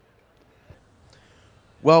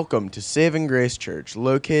Welcome to Saving Grace Church,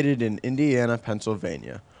 located in Indiana,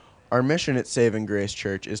 Pennsylvania. Our mission at Saving Grace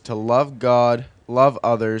Church is to love God, love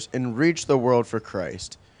others, and reach the world for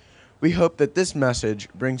Christ. We hope that this message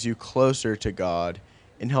brings you closer to God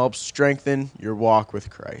and helps strengthen your walk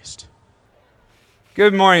with Christ.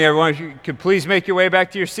 Good morning, everyone. If you could please make your way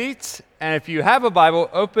back to your seats. And if you have a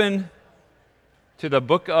Bible, open to the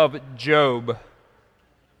book of Job.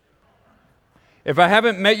 If I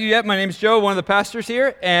haven't met you yet, my name is Joe, one of the pastors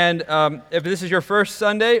here. And if this is your first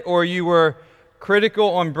Sunday or you were critical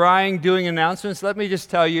on Brian doing announcements, let me just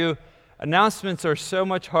tell you, announcements are so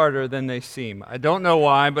much harder than they seem. I don't know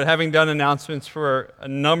why, but having done announcements for a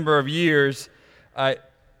number of years,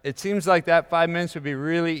 it seems like that 5 minutes would be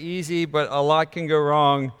really easy, but a lot can go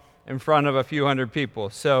wrong in front of a few hundred people.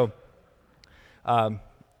 So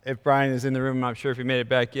if Brian is in the room, I'm not sure if he made it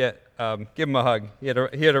back yet, give him a hug. He had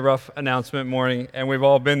a rough announcement morning, and we've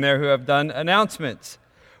all been there who have done announcements.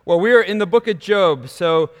 Well, we are in the book of Job,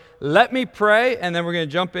 so let me pray, and then we're going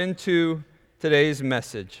to jump into today's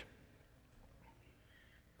message.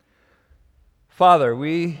 Father,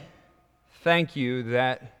 we thank you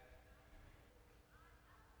that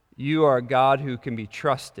you are a God who can be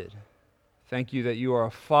trusted. Thank you that you are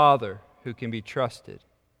a Father who can be trusted.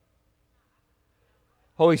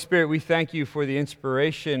 Holy Spirit, we thank you for the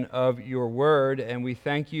inspiration of your word, and we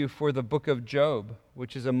thank you for the book of Job,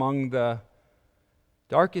 which is among the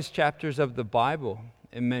darkest chapters of the Bible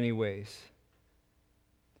in many ways,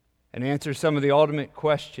 and answers some of the ultimate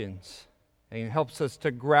questions, and helps us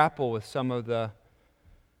to grapple with some of the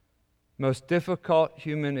most difficult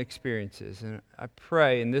human experiences. And I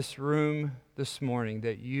pray in this room this morning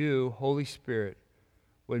that you, Holy Spirit,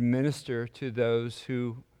 would minister to those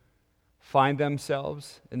who find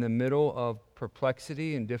themselves in the middle of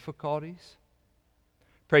perplexity and difficulties.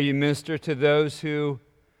 Pray you minister to those who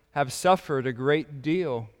have suffered a great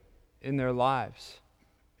deal in their lives,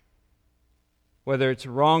 whether it's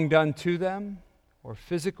wrong done to them or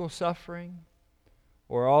physical suffering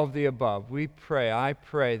or all of the above. I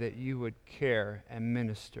pray that you would care and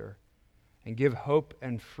minister and give hope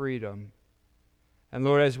and freedom. And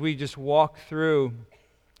Lord, as we just walk through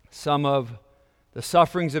some of the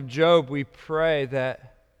sufferings of Job, we pray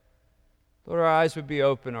that, Lord, our eyes would be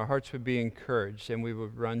open, our hearts would be encouraged, and we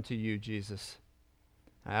would run to you, Jesus.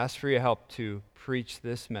 I ask for your help to preach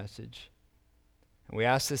this message. And we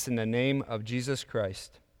ask this in the name of Jesus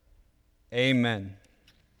Christ. Amen.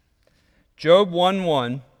 Job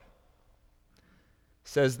 1:1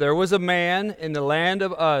 says, "There was a man in the land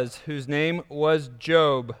of Uz whose name was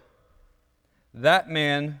Job. That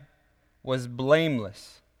man was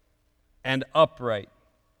blameless and upright,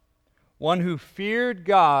 one who feared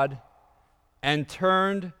God and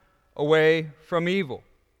turned away from evil."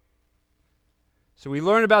 So we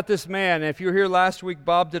learn about this man, and if you were here last week,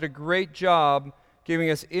 Bob did a great job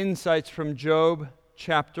giving us insights from Job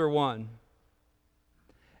chapter 1.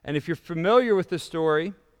 And if you're familiar with the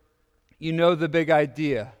story, you know the big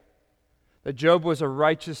idea, that Job was a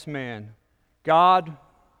righteous man. God,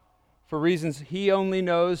 for reasons he only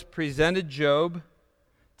knows, presented Job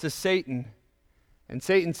to Satan. And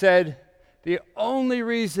Satan said, the only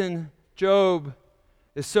reason Job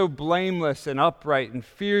is so blameless and upright and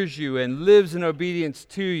fears you and lives in obedience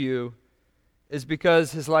to you is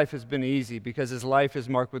because his life has been easy, because his life is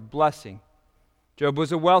marked with blessing. Job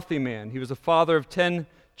was a wealthy man. He was a father of 10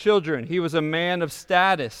 children. He was a man of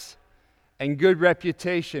status and good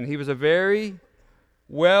reputation. He was a very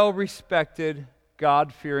well-respected,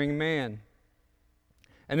 God-fearing man.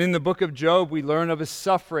 And in the book of Job, we learn of his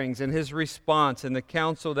sufferings and his response and the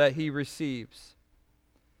counsel that he receives.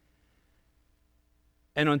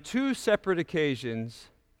 And on 2 separate occasions,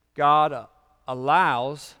 God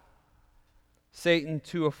allows Satan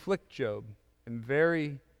to afflict Job in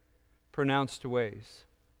very pronounced ways.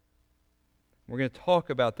 We're going to talk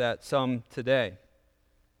about that some today.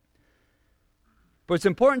 But it's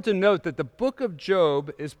important to note that the book of Job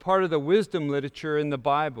is part of the wisdom literature in the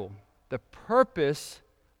Bible. The purpose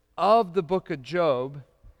of the book of Job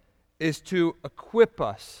is to equip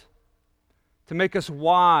us, to make us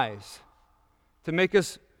wise, to make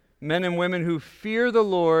us men and women who fear the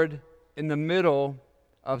Lord in the middle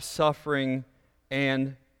of suffering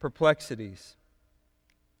and perplexities.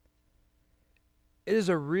 It is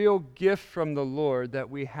a real gift from the Lord that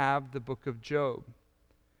we have the book of Job.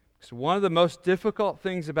 So one of the most difficult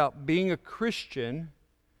things about being a Christian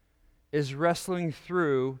is wrestling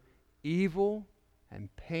through evil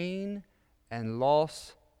and pain and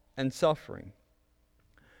loss and suffering.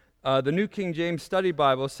 The New King James Study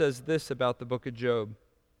Bible says this about the book of Job.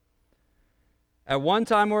 At one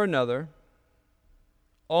time or another,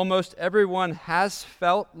 almost everyone has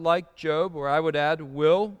felt like Job, or I would add,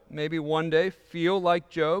 will maybe one day feel like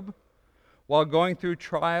Job while going through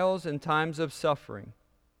trials and times of suffering.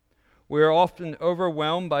 We are often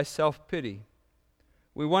overwhelmed by self-pity.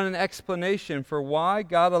 We want an explanation for why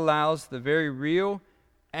God allows the very real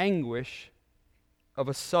anguish of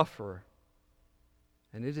a sufferer.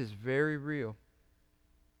 And it is very real.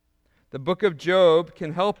 The book of Job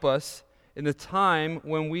can help us in the time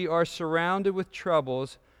when we are surrounded with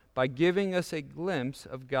troubles by giving us a glimpse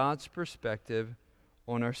of God's perspective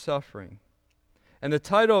on our suffering. And the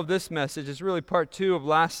title of this message is really part 2 of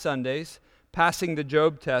last Sunday's Passing the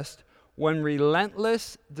Job Test, When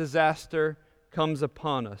Relentless Disaster Comes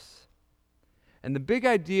Upon Us. And the big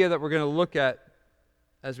idea that we're going to look at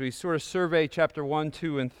as we sort of survey chapter 1,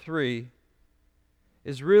 2, and 3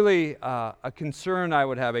 is really a concern I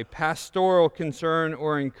would have, a pastoral concern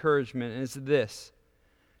or encouragement, and it's this: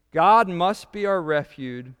 God must be our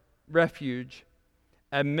refuge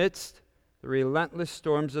amidst the relentless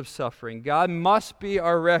storms of suffering. God must be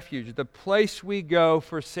our refuge, the place we go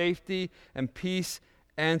for safety and peace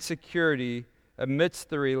and security amidst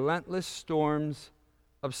the relentless storms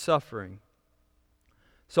of suffering.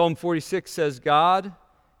 Psalm 46 says, God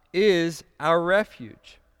is our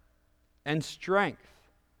refuge and strength,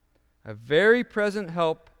 a very present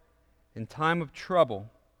help in time of trouble.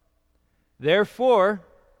 Therefore,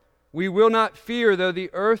 we will not fear, though the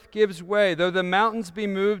earth gives way, though the mountains be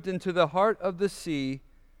moved into the heart of the sea,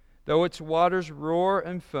 though its waters roar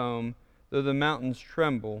and foam, though the mountains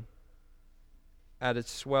tremble at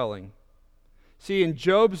its swelling. See, in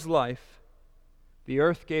Job's life, the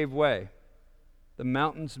earth gave way, the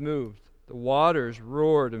mountains moved, the waters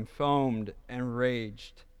roared and foamed and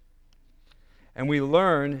raged. And we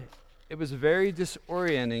learn it was very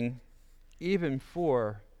disorienting even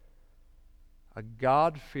for a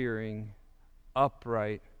God-fearing,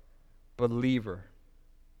 upright believer.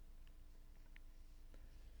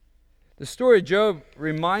 The story of Job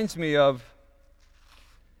reminds me of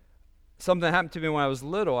something that happened to me when I was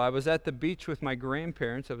little. I was at the beach with my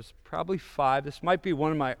grandparents. I was probably 5. This might be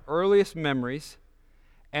one of my earliest memories.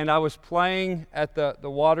 And I was playing at the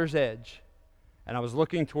water's edge. And I was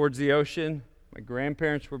looking towards the ocean. My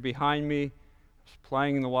grandparents were behind me. I was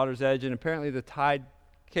playing in the water's edge, and apparently the tide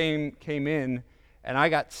came in, and I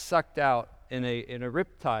got sucked out in a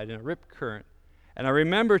rip tide, in a rip current. And I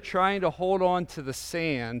remember trying to hold on to the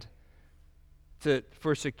sand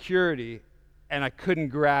for security, and I couldn't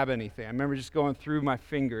grab anything. I remember just going through my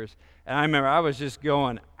fingers, and I remember I was just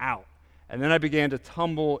going out. And then I began to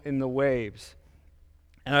tumble in the waves.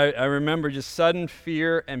 And I remember just sudden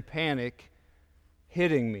fear and panic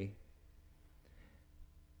hitting me.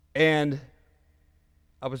 And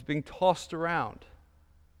I was being tossed around.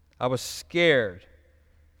 I was scared.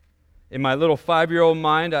 In my little 5-year-old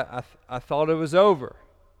mind, I thought it was over.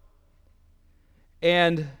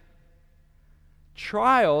 And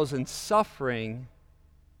trials and suffering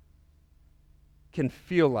can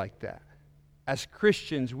feel like that. As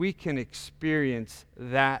Christians, we can experience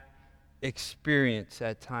that experience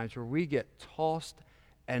at times where we get tossed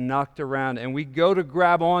and knocked around, and we go to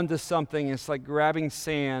grab onto something, and it's like grabbing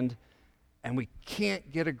sand, and we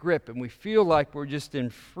can't get a grip, and we feel like we're just in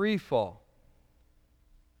free fall.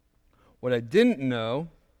 What I didn't know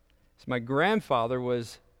is my grandfather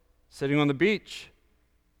was sitting on the beach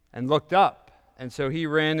and looked up, and so he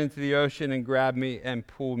ran into the ocean and grabbed me and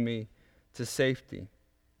pulled me to safety.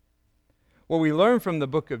 What we learn from the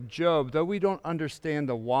book of Job, though we don't understand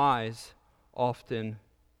the whys often,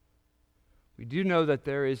 we do know that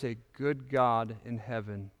there is a good God in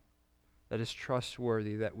heaven that is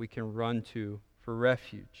trustworthy, that we can run to for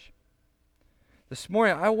refuge. This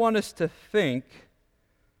morning, I want us to think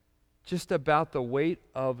just about the weight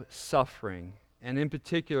of suffering. And in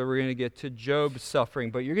particular, we're going to get to Job's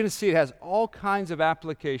suffering. But you're going to see it has all kinds of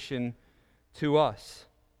application to us.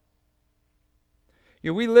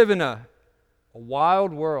 You know, we live in a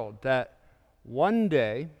wild world that one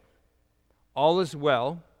day all is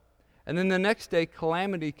well, and then the next day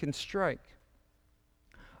calamity can strike.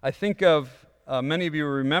 I think of, many of you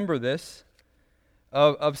remember this,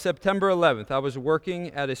 of September 11th. I was working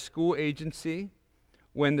at a school agency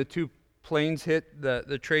when the 2 planes hit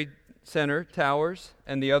the Trade Center towers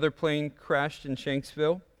and the other plane crashed in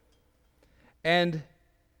Shanksville. And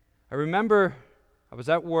I remember I was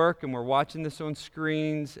at work and we're watching this on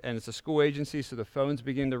screens, and it's a school agency, so the phones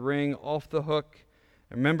begin to ring off the hook.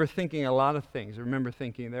 I remember thinking a lot of things. I remember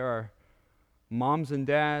thinking there are moms and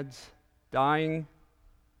dads dying.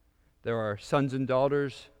 There are sons and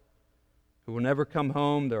daughters who will never come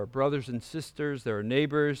home. There are brothers and sisters. There are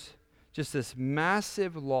neighbors. Just this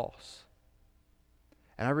massive loss.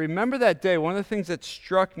 And I remember that day, one of the things that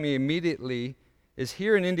struck me immediately is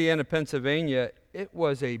here in Indiana, Pennsylvania, it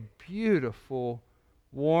was a beautiful,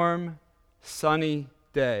 warm, sunny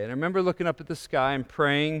day. And I remember looking up at the sky and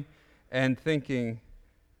praying and thinking,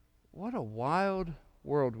 what a wild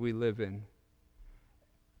world we live in.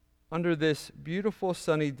 Under this beautiful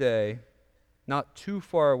sunny day, not too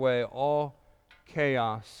far away, all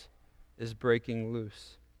chaos is breaking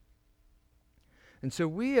loose. And so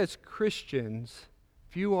we as Christians,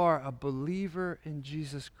 if you are a believer in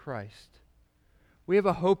Jesus Christ, we have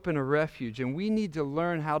a hope and a refuge, and we need to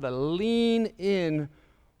learn how to lean in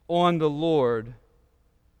on the Lord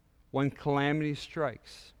when calamity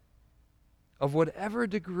strikes, of whatever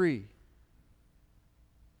degree.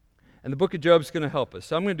 And the book of Job is going to help us.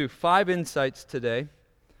 So I'm going to do 5 insights today.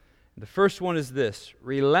 The first one is this: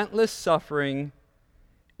 relentless suffering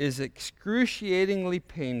is excruciatingly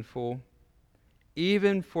painful,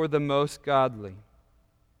 even for the most godly.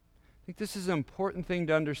 I think this is an important thing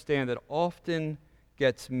to understand that often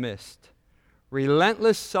gets missed.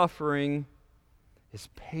 Relentless suffering is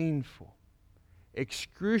painful,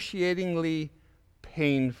 excruciatingly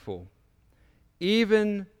painful,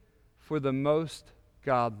 even for the most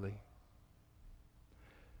godly.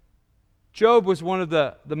 Job was one of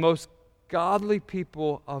the most godly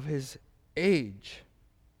people of his age.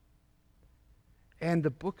 And the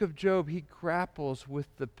book of Job, he grapples with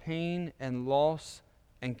the pain and loss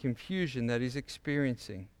and confusion that he's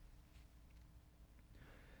experiencing.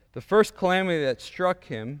 The first calamity that struck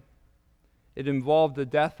him, it involved the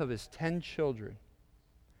death of his 10 children.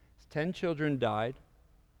 His 10 children died.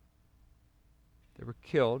 They were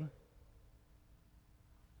killed.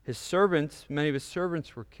 His servants, many of his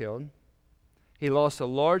servants were killed. He lost a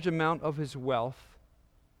large amount of his wealth,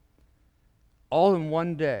 all in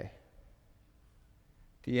one day.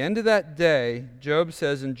 At the end of that day, Job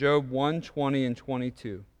says in Job 1:20 and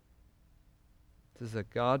 22, this is a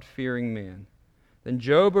God-fearing man. Then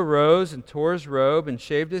Job arose and tore his robe and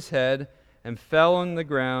shaved his head and fell on the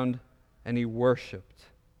ground, and he worshipped.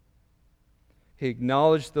 He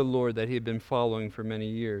acknowledged the Lord that he had been following for many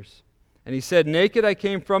years. And he said, naked I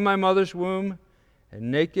came from my mother's womb,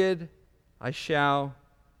 and naked I shall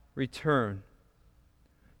return.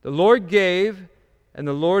 The Lord gave, and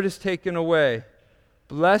the Lord has taken away.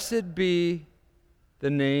 Blessed be the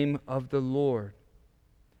name of the Lord.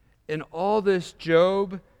 In all this,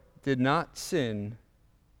 Job did not sin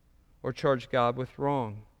or charge God with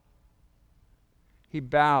wrong. He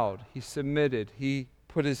bowed, he submitted, he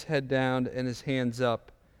put his head down and his hands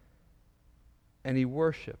up, and he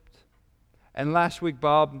worshiped. And last week,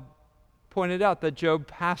 Bob pointed out that Job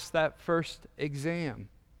passed that first exam.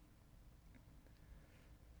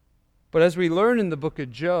 But as we learn in the book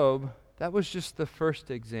of Job, that was just the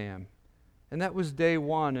first exam. And that was day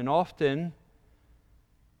 1. And often,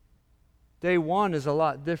 day 1 is a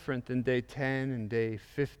lot different than day 10 and day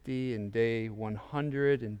 50 and day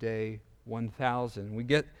 100 and day 1,000. We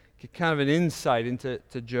get kind of an insight into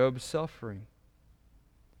Job's suffering.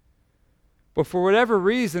 But for whatever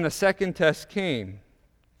reason, a second test came.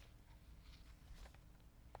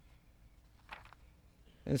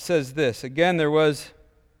 And it says this: again, there was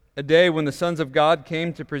a day when the sons of God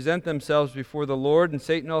came to present themselves before the Lord, and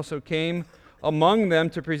Satan also came among them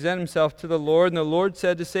to present himself to the Lord. And the Lord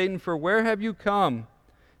said to Satan, "For where have you come?"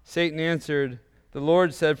 Satan answered, the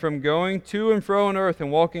Lord said, "From going to and fro on earth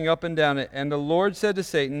and walking up and down it." And the Lord said to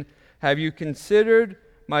Satan, "Have you considered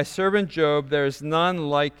my servant Job? There is none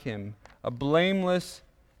like him, a blameless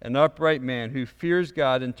and upright man who fears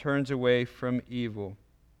God and turns away from evil.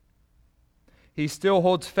 He still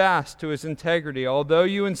holds fast to his integrity, although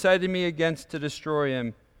you incited me against to destroy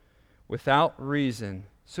him without reason."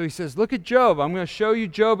 So he says, look at Job. I'm going to show you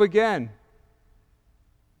Job again.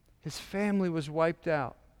 His family was wiped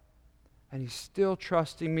out, and he's still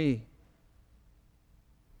trusting me.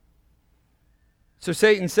 So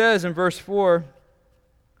Satan says in verse 4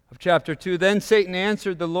 of chapter 2, "Then Satan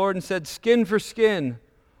answered the Lord and said, skin for skin,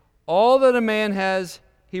 all that a man has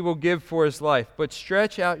he will give for his life. But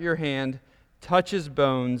stretch out your hand, touch his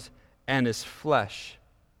bones and his flesh,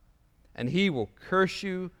 and he will curse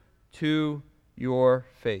you to your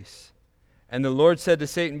face." And the Lord said to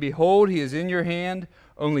Satan, "Behold, he is in your hand,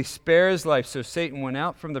 only spare his life." So Satan went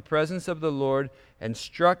out from the presence of the Lord and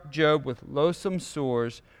struck Job with loathsome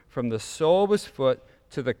sores from the sole of his foot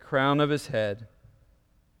to the crown of his head.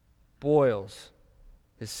 Boils,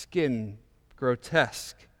 his skin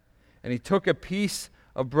grotesque. And he took a piece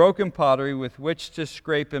of broken pottery with which to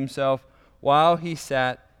scrape himself while he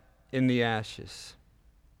sat in the ashes.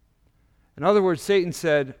 In other words, Satan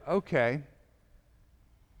said, okay,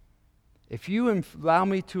 if you allow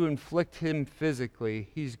me to inflict him physically,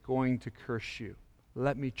 he's going to curse you.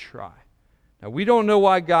 Let me try. Now, we don't know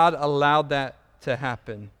why God allowed that to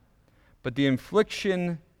happen, but the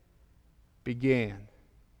infliction began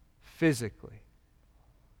physically.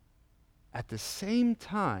 At the same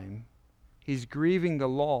time, he's grieving the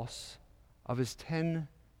loss of his 10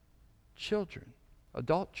 children,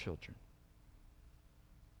 adult children.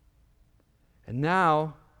 And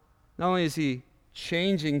now, not only is he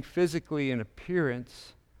changing physically in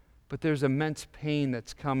appearance, but there's immense pain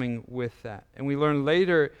that's coming with that. And we learn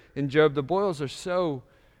later in Job, the boils are so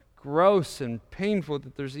gross and painful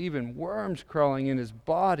that there's even worms crawling in his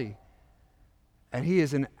body. And he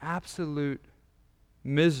is in absolute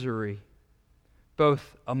misery,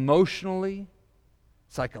 both emotionally,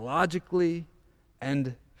 psychologically,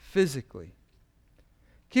 and physically.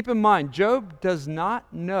 Keep in mind, Job does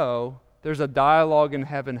not know there's a dialogue in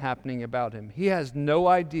heaven happening about him. He has no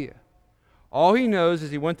idea. All he knows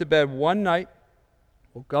is he went to bed one night,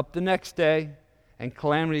 woke up the next day, and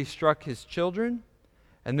calamity struck his children,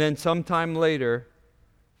 and then sometime later,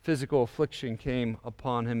 physical affliction came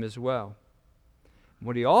upon him as well.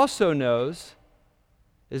 What he also knows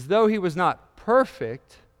is though he was not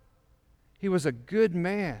perfect, he was a good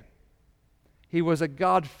man. He was a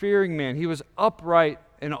God-fearing man. He was upright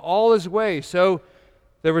in all his ways. So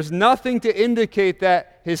there was nothing to indicate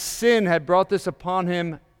that his sin had brought this upon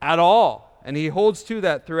him at all. And he holds to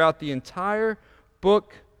that throughout the entire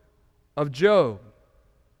book of Job.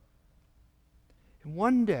 And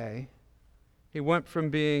one day, he went from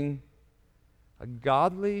being a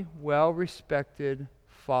godly, well-respected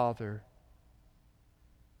father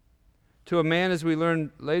to a man, as we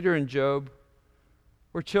learn later in Job,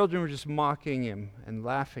 where children were just mocking him and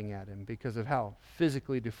laughing at him because of how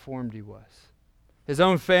physically deformed he was. His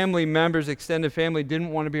own family members, extended family,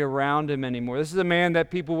 didn't want to be around him anymore. This is a man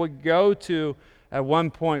that people would go to at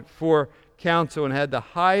one point for counsel and had the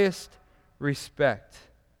highest respect.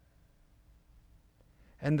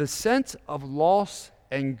 And the sense of loss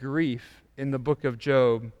and grief in the book of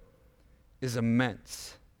Job is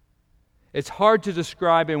immense. It's hard to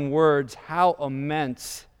describe in words how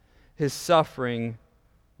immense his suffering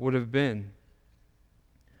would have been.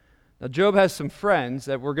 Now, Job has some friends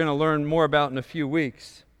that we're going to learn more about in a few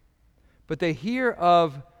weeks, but they hear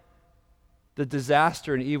of the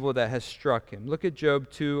disaster and evil that has struck him. Look at Job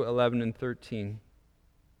 2:11 and 13.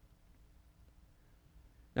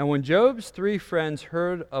 Now, when Job's 3 friends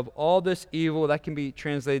heard of all this evil, that can be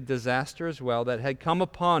translated disaster as well, that had come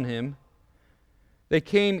upon him, they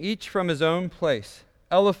came each from his own place.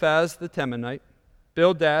 Eliphaz the Temanite,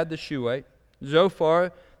 Bildad the Shuhite,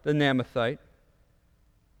 Zophar the Naamathite.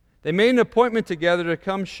 They made an appointment together to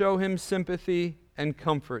come show him sympathy and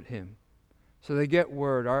comfort him. So they get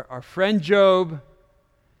word, our friend Job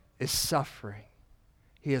is suffering.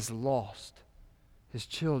 He has lost his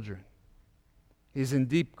children. He's in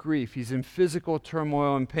deep grief. He's in physical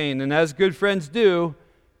turmoil and pain. And as good friends do,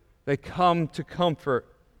 they come to comfort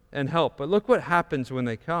and help. But look what happens when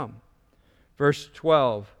they come. Verse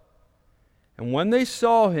 12. And when they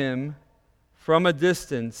saw him from a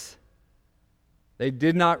distance, they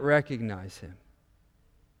did not recognize him.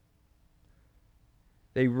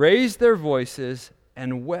 They raised their voices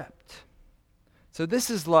and wept. So this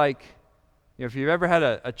is like, if you've ever had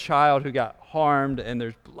a child who got harmed and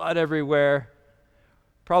there's blood everywhere,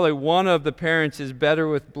 probably one of the parents is better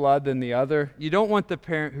with blood than the other. You don't want the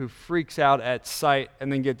parent who freaks out at sight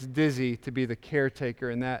and then gets dizzy to be the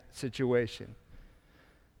caretaker in that situation.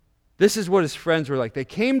 This is what his friends were like. They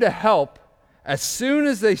came to help. As soon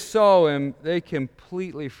as they saw him, they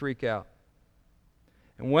completely freak out.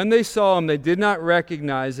 And when they saw him, they did not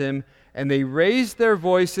recognize him, and they raised their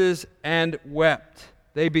voices and wept.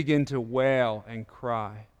 They begin to wail and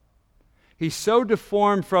cry. He's so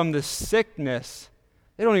deformed from the sickness,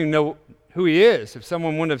 they don't even know who he is. If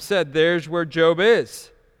someone wouldn't have said, there's where Job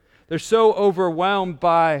is. They're so overwhelmed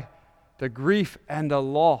by the grief and the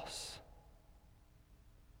loss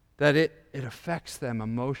that it affects them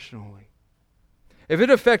emotionally. If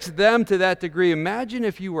it affects them to that degree, imagine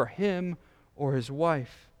if you were him or his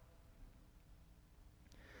wife.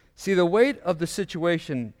 See, the weight of the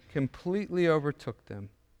situation completely overtook them.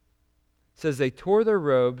 It says they tore their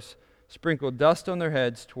robes, sprinkled dust on their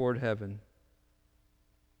heads toward heaven.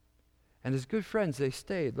 And his good friends, they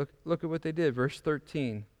stayed. Look at what they did. Verse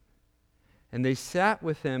 13. And they sat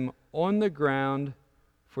with him on the ground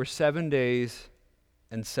for 7 days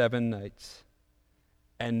and 7 nights.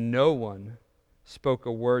 And no one spoke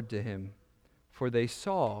a word to him, for they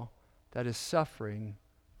saw that his suffering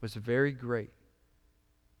was very great.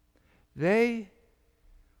 They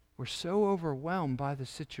were so overwhelmed by the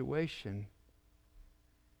situation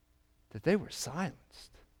that they were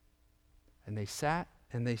silenced. And they sat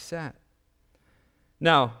and they sat.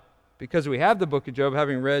 Now, because we have the book of Job,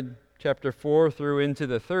 having read chapter 4 through into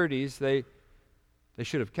the 30s, they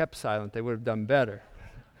should have kept silent. They would have done better.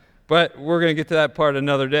 But we're going to get to that part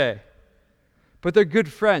another day. But they're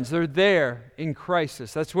good friends. They're there in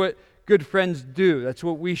crisis. That's what good friends do. That's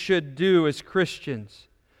what we should do as Christians.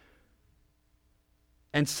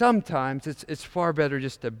 And sometimes it's far better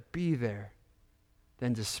just to be there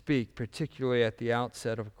than to speak, particularly at the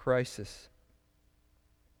outset of a crisis.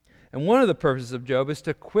 And one of the purposes of Job is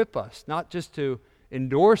to equip us, not just to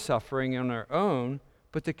endure suffering on our own,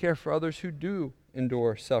 but to care for others who do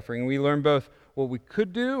endure suffering. We learn both what we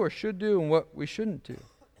could do or should do and what we shouldn't do.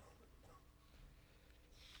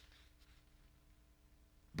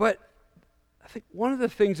 But I think one of the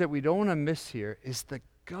things that we don't want to miss here is the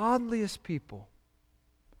godliest people,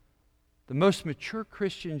 the most mature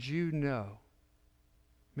Christians you know,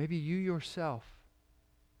 maybe you yourself,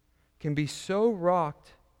 can be so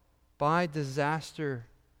rocked by disaster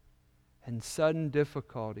and sudden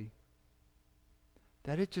difficulty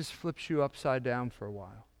that it just flips you upside down for a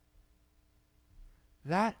while.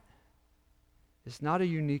 That is not a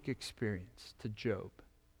unique experience to Job.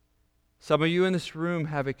 Some of you in this room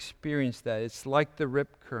have experienced that. It's like the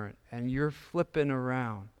rip current, and you're flipping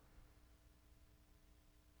around.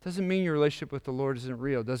 Doesn't mean your relationship with the Lord isn't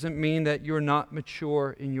real. Doesn't mean that you're not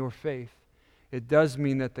mature in your faith. It does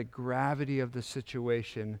mean that the gravity of the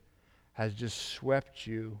situation has just swept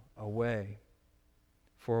you away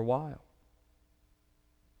for a while.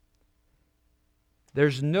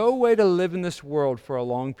 There's no way to live in this world for a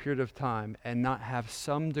long period of time and not have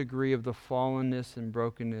some degree of the fallenness and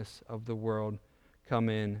brokenness of the world come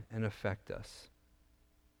in and affect us.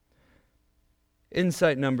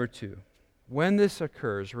 Insight number 2. When this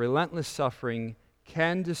occurs, relentless suffering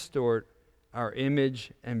can distort our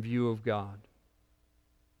image and view of God.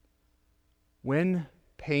 When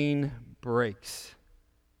pain breaks,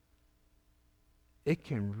 it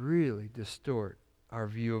can really distort our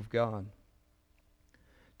view of God.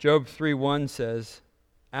 Job 3:1 says,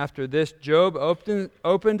 after this, Job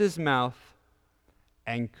opened his mouth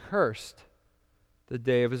and cursed the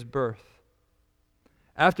day of his birth.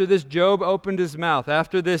 After this, Job opened his mouth.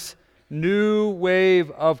 After this new wave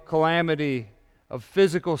of calamity, of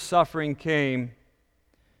physical suffering came,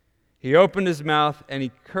 he opened his mouth and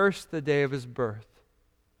he cursed the day of his birth.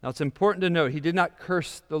 Now it's important to note, he did not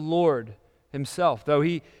curse the Lord himself, though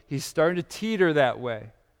he's starting to teeter that way.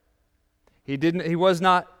 He was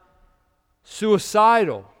not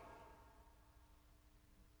suicidal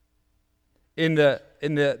in the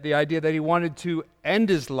idea that he wanted to end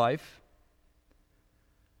his life.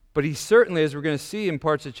 But he certainly, as we're going to see in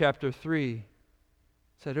parts of chapter 3,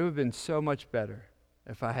 said it would have been so much better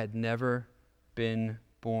if I had never been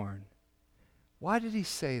born. Why did he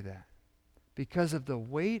say that? Because of the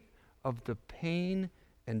weight of the pain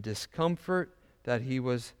and discomfort that he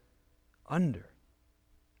was under.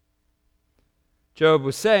 Job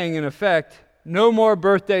was saying, in effect, no more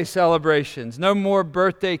birthday celebrations, no more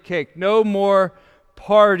birthday cake, no more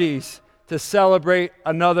parties to celebrate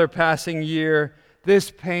another passing year.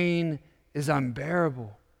 This pain is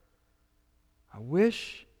unbearable. I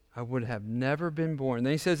wish I would have never been born.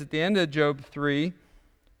 Then he says at the end of Job 3,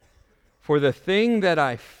 for the thing that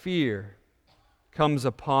I fear comes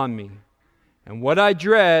upon me, and what I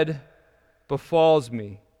dread befalls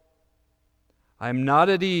me. I am not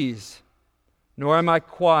at ease, nor am I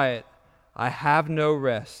quiet. I have no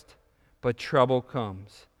rest, but trouble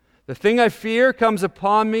comes. The thing I fear comes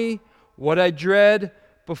upon me, what I dread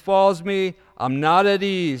befalls me. I'm not at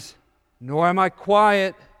ease, nor am I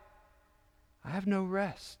quiet. I have no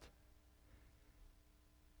rest.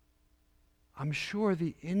 I'm sure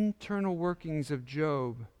the internal workings of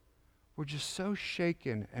Job were just so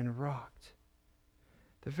shaken and rocked.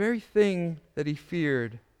 The very thing that he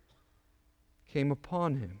feared came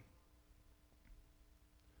upon him.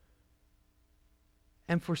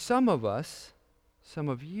 And for some of us, some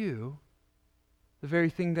of you, the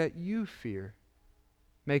very thing that you fear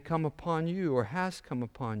may come upon you or has come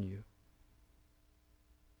upon you.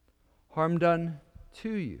 Harm done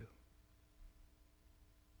to you.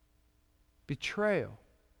 Betrayal.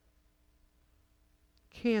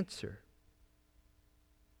 Cancer.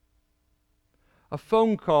 A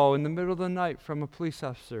phone call in the middle of the night from a police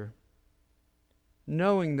officer,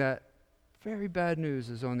 knowing that very bad news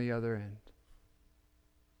is on the other end.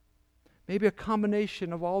 Maybe a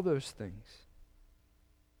combination of all those things.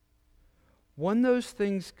 When those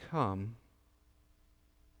things come,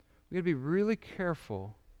 we got to be really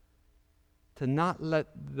careful to not let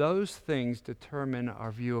those things determine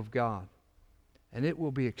our view of God. And it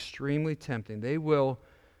will be extremely tempting. They will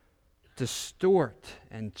distort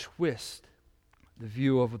and twist the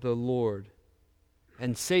view of the Lord.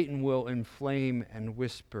 And Satan will inflame and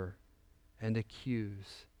whisper and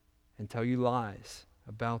accuse and tell you lies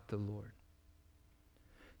about the Lord.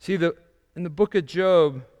 See, in the book of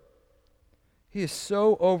Job, he is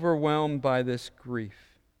so overwhelmed by this grief.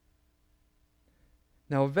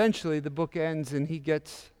 Now, eventually, the book ends and he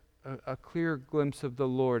gets a clear glimpse of the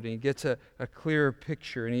Lord, and he gets a clearer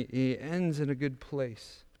picture, and he ends in a good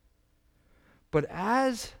place. But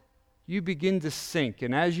as you begin to sink,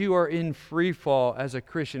 and as you are in free fall as a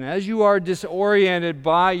Christian, as you are disoriented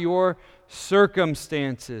by your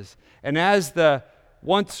circumstances, and as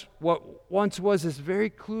what once was this very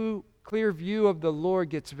clear view of the Lord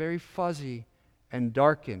gets very fuzzy and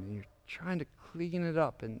darkened, and you're trying to clean it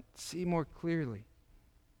up and see more clearly,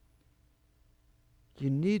 you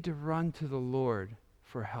need to run to the Lord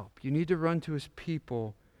for help. You need to run to His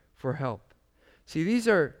people for help. See, these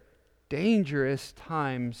are dangerous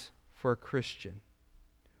times for a Christian,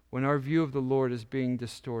 when our view of the Lord is being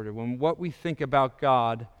distorted, when what we think about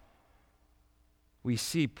God we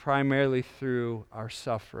see primarily through our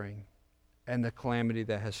suffering and the calamity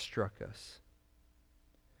that has struck us.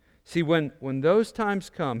 See, when those times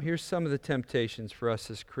come, here's some of the temptations for us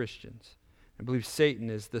as Christians. I believe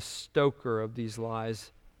Satan is the stoker of these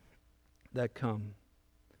lies that come.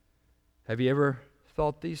 Have you ever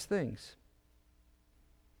thought these things?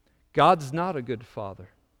 God's not a good father.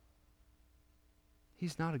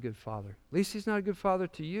 He's not a good father. At least He's not a good father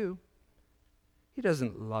to you. He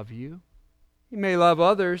doesn't love you. He may love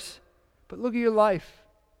others, but look at your life.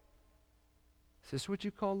 Is this what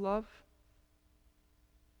you call love?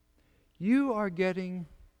 You are getting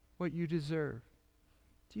what you deserve.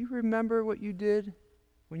 Do you remember what you did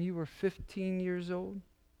when you were 15 years old?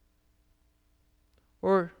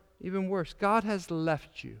 Or even worse, God has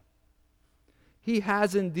left you. He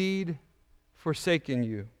has indeed forsaken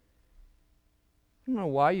you. I don't know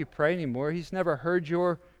why you pray anymore. He's never heard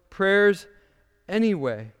your prayers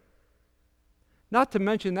anyway. Not to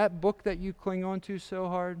mention that book that you cling on to so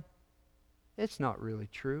hard, it's not really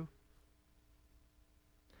true.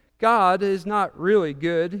 God is not really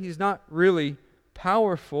good. He's not really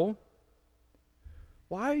powerful.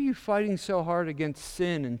 Why are you fighting so hard against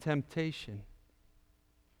sin and temptation?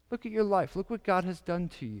 Look at your life. Look what God has done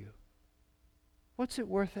to you. What's it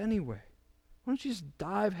worth anyway? Why don't you just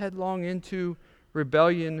dive headlong into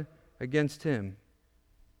rebellion against Him?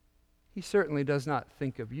 He certainly does not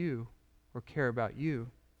think of you or care about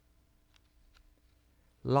you.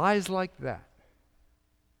 Lies like that,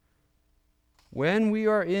 when we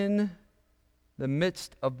are in the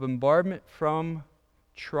midst of bombardment from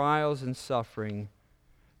trials and suffering,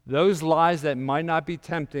 those lies that might not be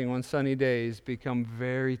tempting on sunny days become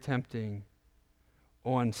very tempting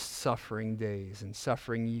on suffering days and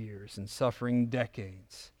suffering years and suffering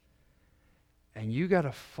decades. And you got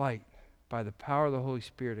to fight by the power of the Holy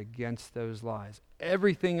Spirit against those lies.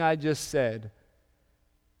 Everything I just said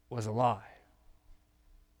was a lie.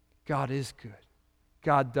 God is good.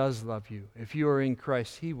 God does love you. If you are in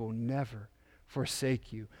Christ, He will never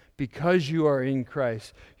forsake you. Because you are in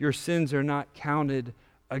Christ, your sins are not counted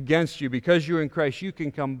against you. Because you're in Christ, you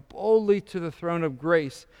can come boldly to the throne of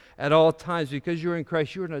grace at all times. Because you're in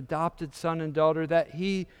Christ, you're an adopted son and daughter that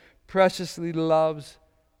He preciously loves,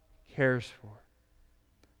 cares for.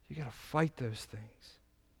 You got to fight those things.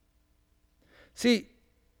 See,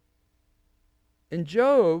 in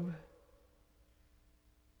Job,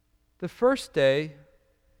 the first day,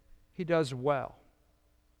 he does well.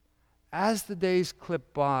 As the days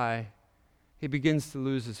clip by, he begins to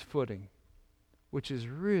lose his footing, which is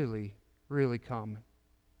really, really common.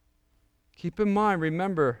 Keep in mind,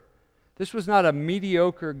 remember, this was not a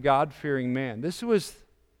mediocre, God-fearing man. This was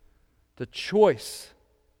the choice,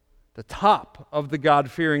 the top of the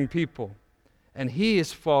God-fearing people. And he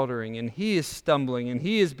is faltering, and he is stumbling, and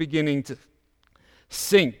he is beginning to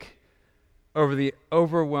sink over the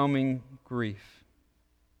overwhelming grief.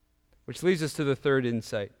 Which leads us to the third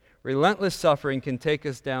insight. Relentless suffering can take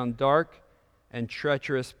us down dark and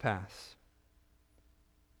treacherous paths.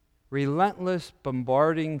 Relentless,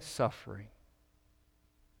 bombarding suffering.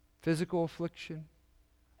 Physical affliction,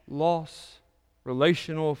 loss,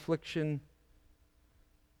 relational affliction.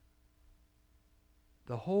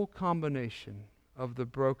 The whole combination of the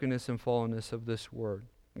brokenness and fallenness of this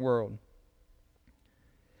world.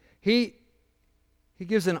 He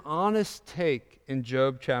gives an honest take in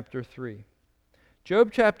Job chapter 3. Job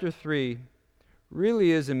chapter 3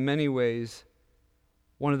 really is in many ways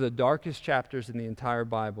one of the darkest chapters in the entire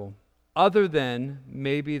Bible. other than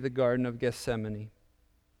maybe the Garden of Gethsemane.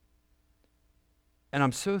 And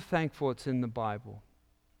I'm so thankful it's in the Bible,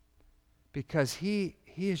 because he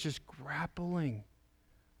is just grappling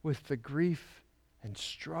with the grief and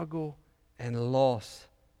struggle and loss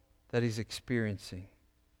that he's experiencing.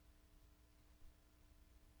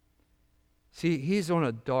 See, he's on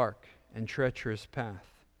a dark and treacherous path.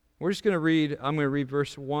 I'm going to read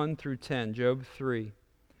verse 1 through 10, Job 3.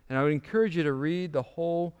 And I would encourage you to read the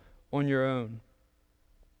whole on your own.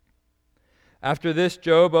 After this,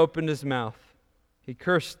 Job opened his mouth. He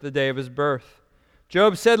cursed the day of his birth.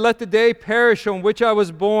 Job said, "Let the day perish on which I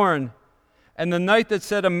was born, and the night that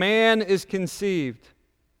said a man is conceived.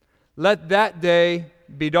 Let that day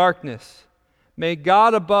be darkness. May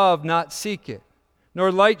God above not seek it,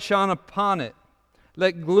 nor light shine upon it.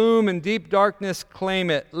 Let gloom and deep darkness claim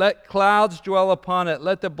it. Let clouds dwell upon it.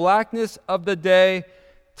 Let the blackness of the day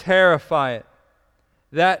terrify it.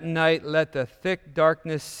 That night let the thick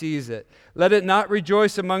darkness seize it. Let it not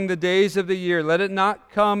rejoice among the days of the year. Let it not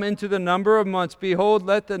come into the number of months. Behold,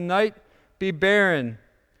 let the night be barren.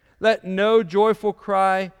 Let no joyful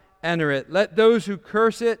cry enter it. Let those who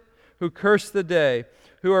curse it, who curse the day,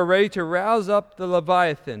 who are ready to rouse up the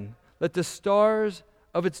Leviathan. Let the stars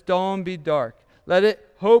of its dawn be dark. Let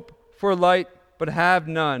it hope for light, but have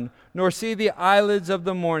none, nor see the eyelids of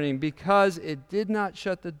the morning, because it did not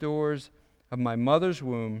shut the doors of my mother's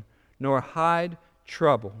womb, nor hide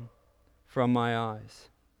trouble from my eyes."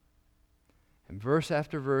 And verse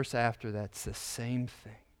after verse after that's the same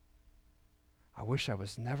thing. I wish I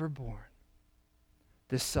was never born.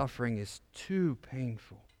 This suffering is too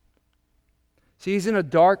painful. See, he's in a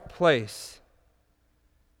dark place.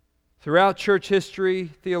 Throughout church history,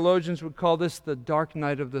 theologians would call this the dark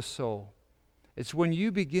night of the soul. It's when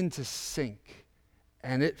you begin to sink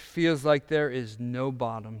and it feels like there is no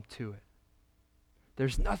bottom to it.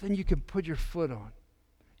 There's nothing you can put your foot on.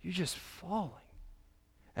 You're just falling.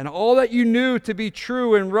 And all that you knew to be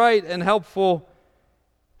true and right and helpful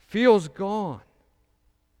feels gone.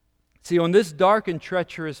 See, on this dark and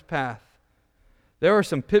treacherous path, there are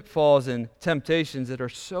some pitfalls and temptations that are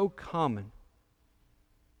so common.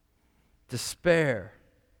 Despair,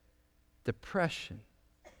 depression,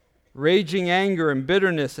 raging anger and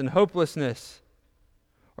bitterness and hopelessness,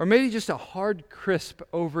 or maybe just a hard crisp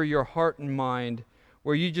over your heart and mind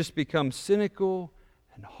where you just become cynical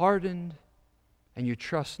and hardened and you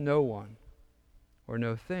trust no one or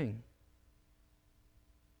no thing.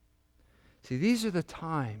 See, these are the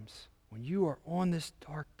times when you are on this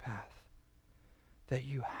dark path that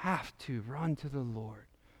you have to run to the Lord.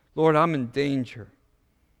 Lord, I'm in danger.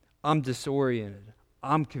 I'm disoriented.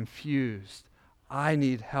 I'm confused. I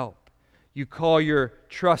need help. You call your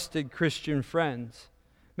trusted Christian friends,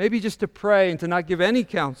 maybe just to pray and to not give any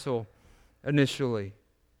counsel initially,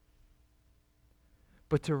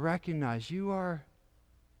 but to recognize you're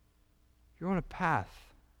on a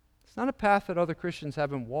path. It's not a path that other Christians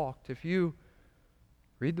haven't walked. If you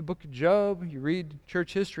read the book of Job, you read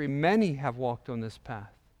church history, many have walked on this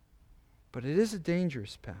path, but it is a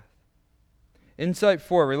dangerous path. Insight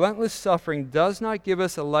 4, relentless suffering does not give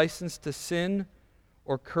us a license to sin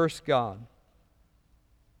or curse God.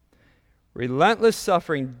 Relentless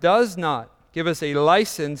suffering does not give us a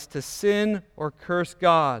license to sin or curse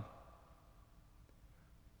God.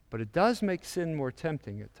 But it does make sin more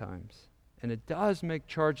tempting at times. And it does make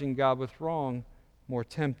charging God with wrong more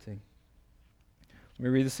tempting. Let me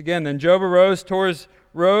read this again. Then Job arose, tore his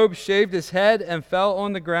robe, shaved his head, and fell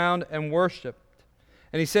on the ground and worshipped.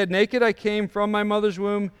 And he said, "Naked I came from my mother's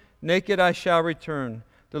womb, naked I shall return.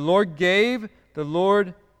 The Lord gave, the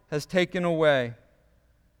Lord has taken away.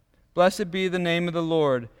 Blessed be the name of the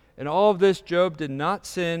Lord." In all of this, Job did not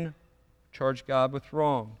sin, charge God with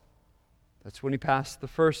wrong. That's when he passed the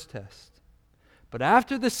first test. But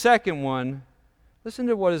after the second one, listen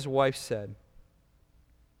to what his wife said.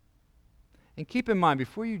 And keep in mind,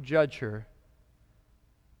 before you judge her,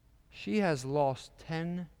 she has lost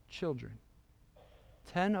 10 children.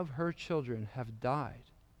 10 of her children have died.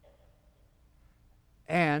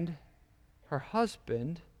 And her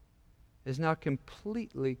husband is now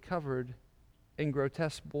completely covered in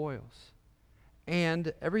grotesque boils.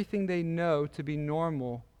 And everything they know to be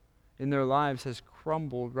normal in their lives has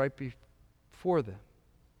crumbled right before them.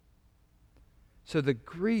 So the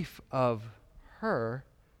grief of her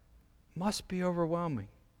must be overwhelming.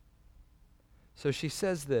 So she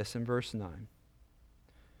says this in verse 9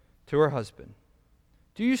 to her husband,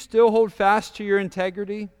 "Do you still hold fast to your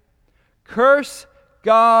integrity? Curse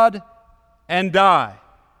God and die."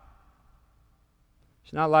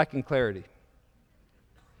 She's not lacking clarity.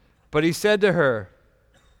 But he said to her,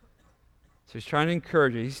 So he's trying to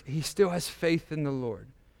encourage her. He still has faith in the Lord.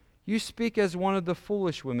 You speak as one of the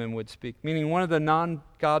foolish women would speak, meaning one of the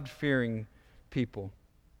non-God-fearing people.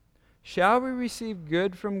 Shall we receive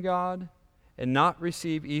good from God and not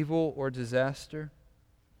receive evil or disaster?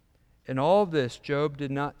 In all this, Job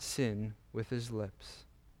did not sin with his lips.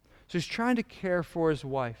 So he's trying to care for his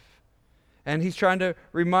wife. And he's trying to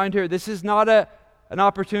remind her this is not an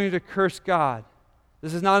opportunity to curse God.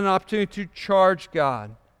 This is not an opportunity to charge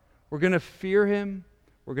God. We're going to fear Him.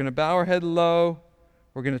 We're going to bow our head low.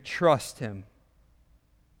 We're going to trust Him.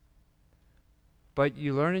 But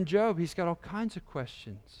you learn in Job, he's got all kinds of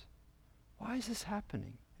questions. Why is this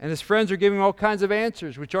happening? And his friends are giving all kinds of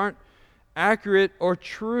answers which aren't accurate or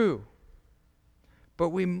true. But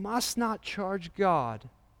we must not charge God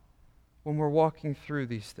when we're walking through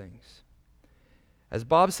these things. As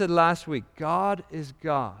Bob said last week, God is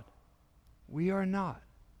God. We are not.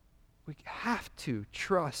 We have to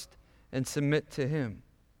trust and submit to Him.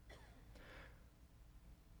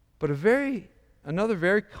 But another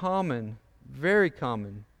very common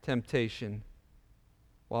temptation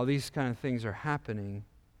while these kind of things are happening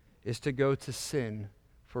is to go to sin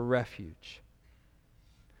for refuge.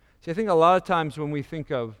 See, I think a lot of times when we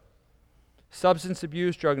think of substance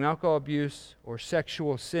abuse, drug and alcohol abuse, or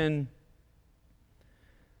sexual sin,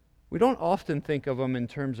 we don't often think of them in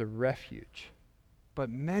terms of refuge. But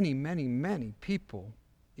many, many, many people,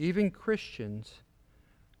 even Christians,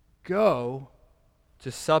 go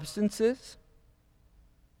to substances,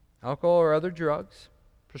 alcohol or other drugs,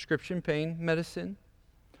 prescription pain medicine,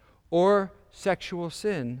 or sexual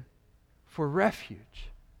sin for refuge.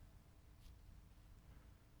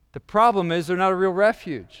 The problem is they're not a real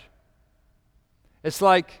refuge. It's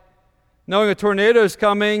like knowing a tornado is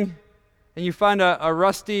coming and you find a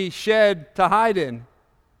rusty shed to hide in,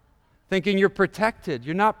 thinking you're protected.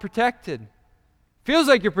 You're not protected. Feels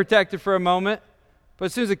like you're protected for a moment, but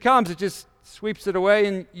as soon as it comes, it just sweeps it away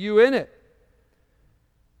and you in it.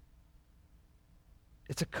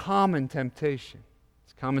 It's a common temptation.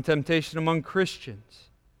 It's a common temptation among Christians.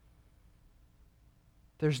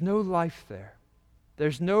 There's no life there.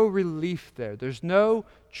 There's no relief there. There's no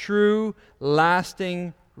true,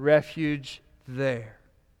 lasting refuge there.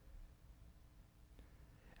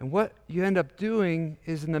 And what you end up doing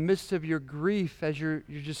is in the midst of your grief, as you're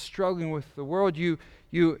just struggling with the world, you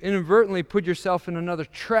inadvertently put yourself in another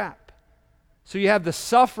trap. So you have the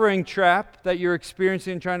suffering trap that you're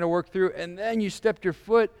experiencing and trying to work through, and then you stepped your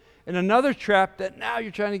foot in another trap that now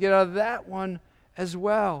you're trying to get out of that one as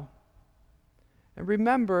well. And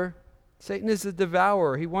remember, Satan is a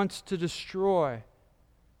devourer. He wants to destroy.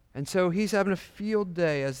 And so he's having a field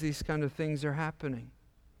day as these kind of things are happening.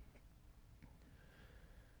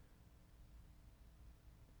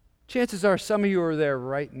 Chances are some of you are there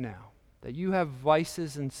right now, that you have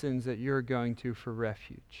vices and sins that you're going to for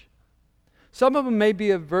refuge. Some of them may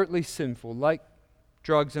be overtly sinful, like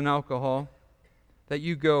drugs and alcohol, that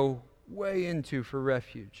you go way into for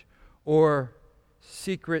refuge, or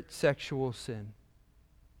secret sexual sin.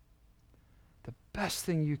 The best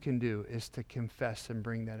thing you can do is to confess and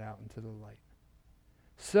bring that out into the light,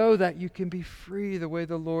 so that you can be free the way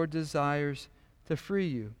the Lord desires to free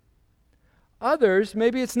you. Others,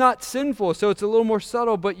 maybe it's not sinful, so it's a little more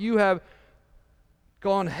subtle, but you have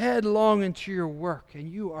gone headlong into your work,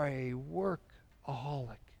 and you are a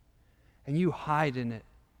workaholic, and you hide in it,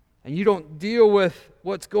 and you don't deal with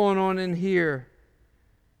what's going on in here,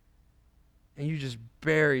 and you just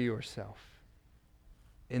bury yourself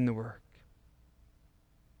in the work.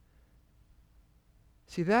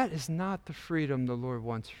 See, that is not the freedom the Lord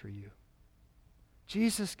wants for you.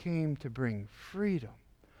 Jesus came to bring freedom.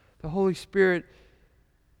 The Holy Spirit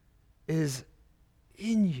is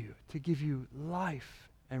in you to give you life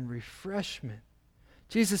and refreshment.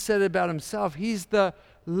 Jesus said about himself, He's the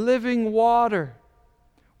living water.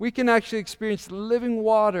 We can actually experience living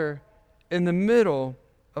water in the middle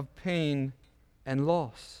of pain and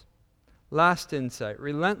loss. Last insight,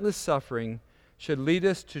 relentless suffering should lead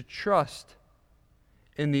us to trust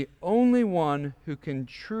in the only one who can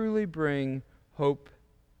truly bring hope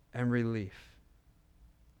and relief.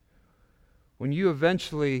 When you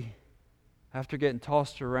eventually, after getting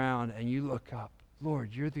tossed around, and you look up,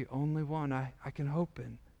 Lord, you're the only one I can hope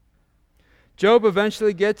in. Job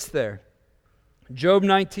eventually gets there. Job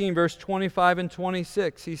 19, verse 25 and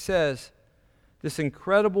 26, he says this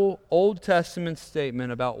incredible Old Testament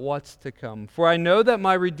statement about what's to come. For I know that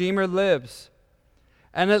my Redeemer lives,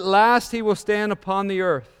 and at last He will stand upon the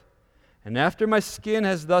earth. And after my skin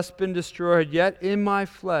has thus been destroyed, yet in my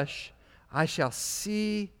flesh I shall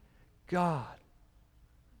see God.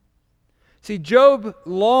 See, Job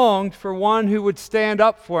longed for one who would stand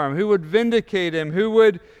up for him, who would vindicate him, who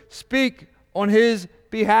would speak on his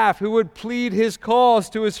behalf, who would plead his cause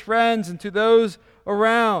to his friends and to those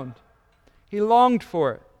around. He longed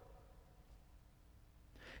for it.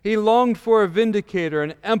 He longed for a vindicator,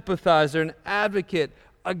 an empathizer, an advocate,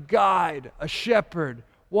 a guide, a shepherd,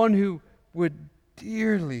 one who would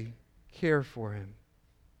dearly care for him.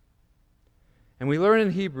 And we learn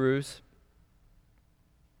in Hebrews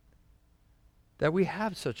that we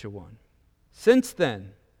have such a one. Since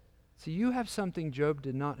then, so you have something Job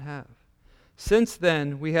did not have. Since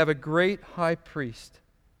then, we have a great high priest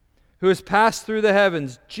who has passed through the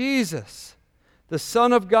heavens, Jesus, the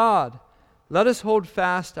Son of God. Let us hold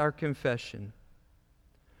fast our confession.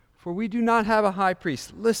 For we do not have a high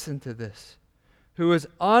priest, listen to this, who is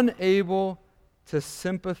unable to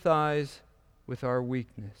sympathize with our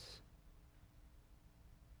weakness,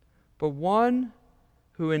 but one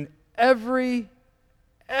who in every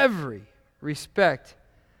respect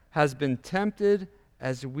has been tempted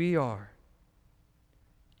as we are,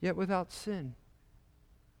 yet without sin.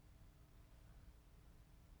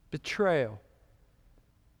 Betrayal.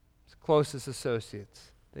 His closest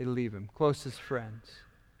associates, they leave him. Closest friends.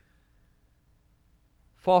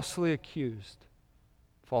 Falsely accused.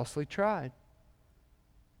 Falsely tried.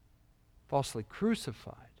 Falsely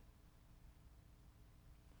crucified.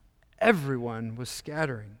 Everyone was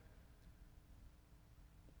scattering.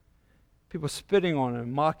 People spitting on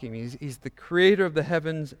him, mocking him. He's the creator of the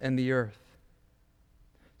heavens and the earth.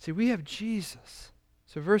 See, we have Jesus.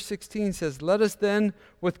 So verse 16 says, let us then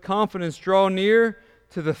with confidence draw near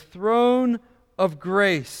to the throne of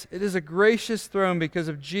grace. It is a gracious throne because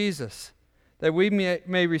of Jesus, that we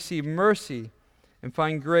may receive mercy and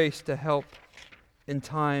find grace to help in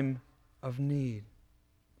time of need.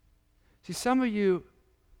 See, some of you,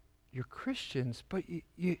 you're Christians, but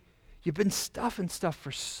you've been stuffing stuff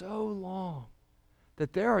for so long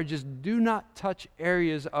that there are just do not touch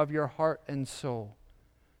areas of your heart and soul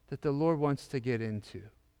that the Lord wants to get into,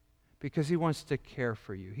 because He wants to care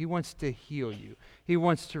for you. He wants to heal you. He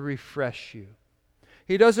wants to refresh you.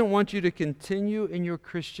 He doesn't want you to continue in your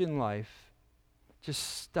Christian life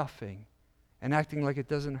just stuffing and acting like it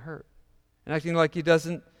doesn't hurt, and acting like He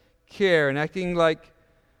doesn't care, and acting like,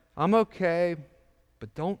 I'm okay,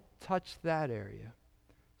 but don't touch that area.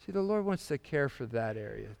 See, the Lord wants to care for that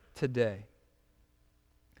area today.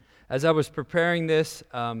 As I was preparing this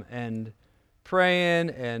and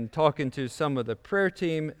praying and talking to some of the prayer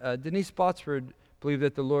team, Denise Botsford believed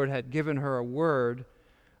that the Lord had given her a word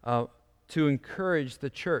to encourage the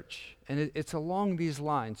church. And it's along these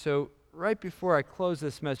lines. So right before I close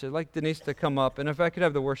this message, I'd like Denise to come up. And if I could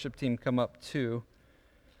have the worship team come up too.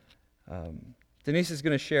 Denise is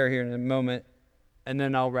going to share here in a moment. And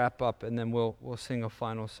then I'll wrap up, and then we'll sing a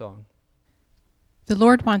final song. The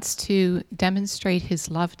Lord wants to demonstrate His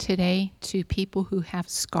love today to people who have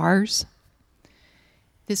scars.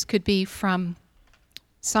 This could be from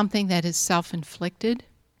something that is self-inflicted.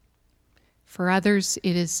 For others,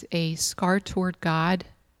 it is a scar toward God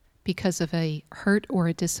because of a hurt or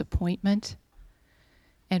a disappointment.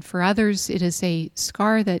 And for others, it is a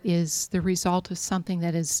scar that is the result of something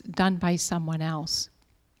that is done by someone else.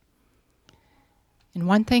 And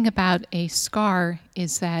one thing about a scar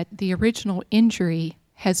is that the original injury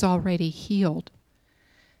has already healed.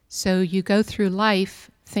 So you go through life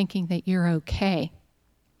thinking that you're okay.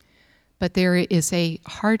 But there is a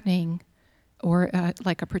hardening or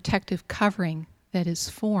like a protective covering that is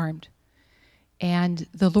formed. And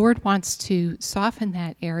the Lord wants to soften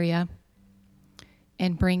that area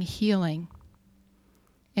and bring healing.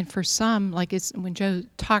 And for some, like it's when Joe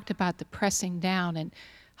talked about the pressing down and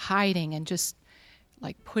hiding and just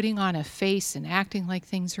like putting on a face and acting like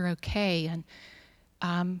things are okay.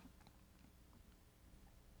 And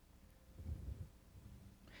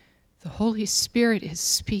the Holy Spirit is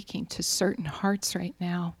speaking to certain hearts right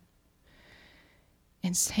now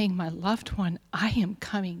and saying, my loved one, I am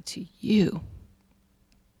coming to you.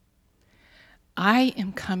 I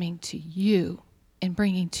am coming to you and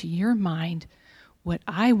bringing to your mind what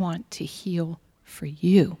I want to heal for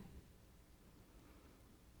you.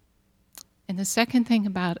 And the second thing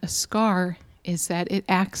about a scar is that it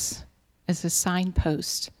acts as a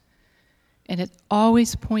signpost. And it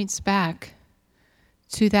always points back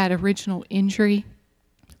to that original injury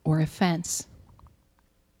or offense.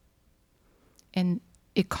 And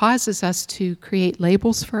it causes us to create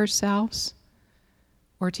labels for ourselves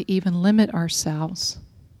or to even limit ourselves.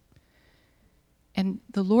 And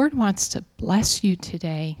the Lord wants to bless you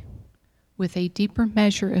today with a deeper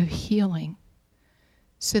measure of healing,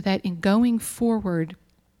 so that in going forward,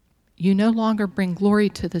 you no longer bring glory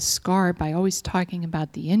to the scar by always talking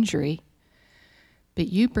about the injury, but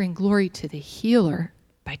you bring glory to the healer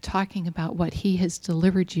by talking about what he has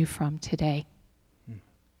delivered you from today.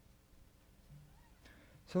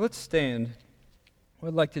 So let's stand. What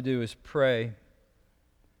I'd like to do is pray.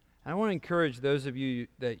 I want to encourage those of you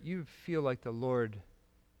that you feel like the Lord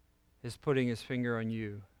is putting his finger on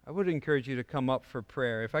you. I would encourage you to come up for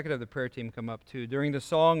prayer. If I could have the prayer team come up too, during the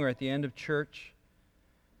song or at the end of church.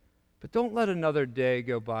 But don't let another day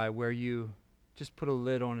go by where you just put a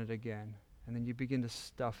lid on it again and then you begin to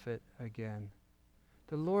stuff it again.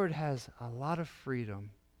 The Lord has a lot of freedom.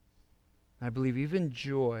 I believe even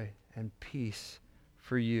joy and peace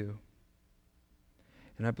for you.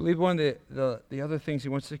 And I believe one of the other things he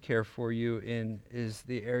wants to care for you in is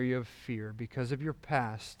the area of fear. Because of your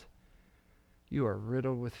past, you are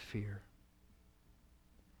riddled with fear.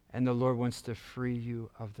 And the Lord wants to free you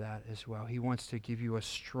of that as well. He wants to give you a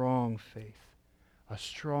strong faith, a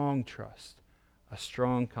strong trust, a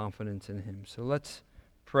strong confidence in him. So let's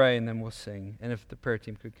pray and then we'll sing. And if the prayer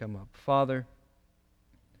team could come up. Father,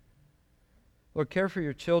 Lord, care for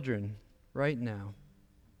your children right now.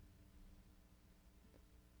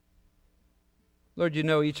 Lord, you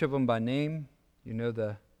know each of them by name. You know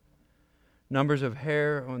the numbers of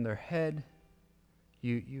hair on their head.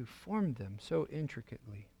 You formed them so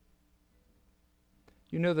intricately.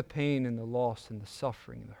 You know the pain and the loss and the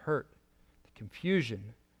suffering, the hurt, the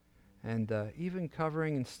confusion, and even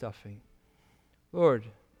covering and stuffing. Lord,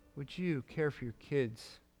 would you care for your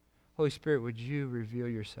kids? Holy Spirit, would you reveal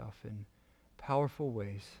yourself in powerful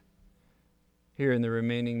ways here in the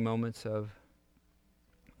remaining moments of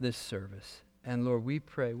this service? And Lord, we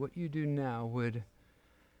pray what you do now would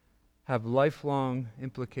have lifelong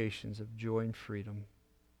implications of joy and freedom.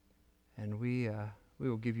 And we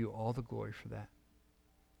will give you all the glory for that.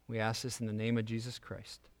 We ask this in the name of Jesus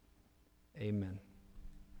Christ. Amen.